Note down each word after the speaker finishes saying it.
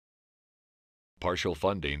Partial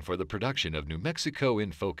funding for the production of New Mexico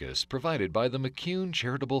in Focus provided by the McCune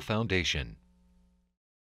Charitable Foundation.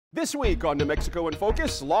 This week on New Mexico in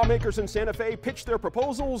Focus, lawmakers in Santa Fe pitch their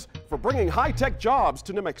proposals for bringing high-tech jobs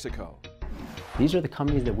to New Mexico. These are the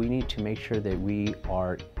companies that we need to make sure that we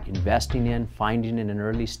are investing in, finding in an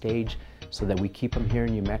early stage, so that we keep them here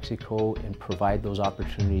in New Mexico and provide those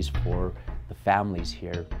opportunities for the families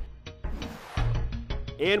here.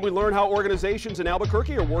 And we learn how organizations in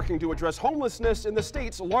Albuquerque are working to address homelessness in the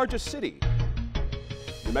state's largest city.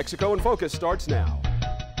 New Mexico in Focus starts now.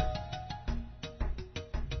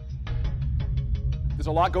 There's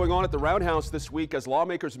a lot going on at the Roundhouse this week as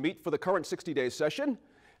lawmakers meet for the current 60-day session.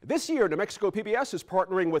 This year, New Mexico PBS is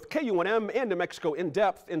partnering with KUNM and New Mexico In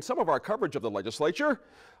Depth in some of our coverage of the legislature.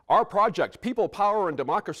 Our project, People, Power, and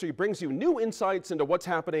Democracy, brings you new insights into what's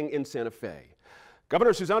happening in Santa Fe.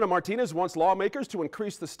 Governor Susana Martinez wants lawmakers to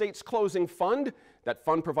increase the state's closing fund. That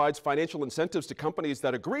fund provides financial incentives to companies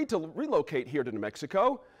that agree to relocate here to New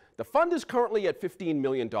Mexico. The fund is currently at $15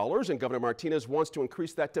 million, and Governor Martinez wants to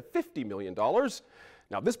increase that to $50 million.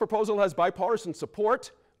 Now, this proposal has bipartisan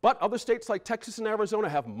support, but other states like Texas and Arizona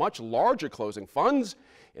have much larger closing funds,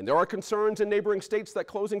 and there are concerns in neighboring states that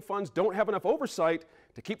closing funds don't have enough oversight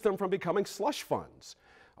to keep them from becoming slush funds.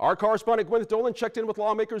 Our correspondent Gwyneth Dolan checked in with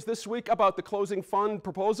lawmakers this week about the closing fund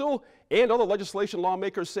proposal and all the legislation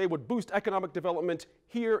lawmakers say would boost economic development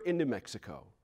here in New Mexico.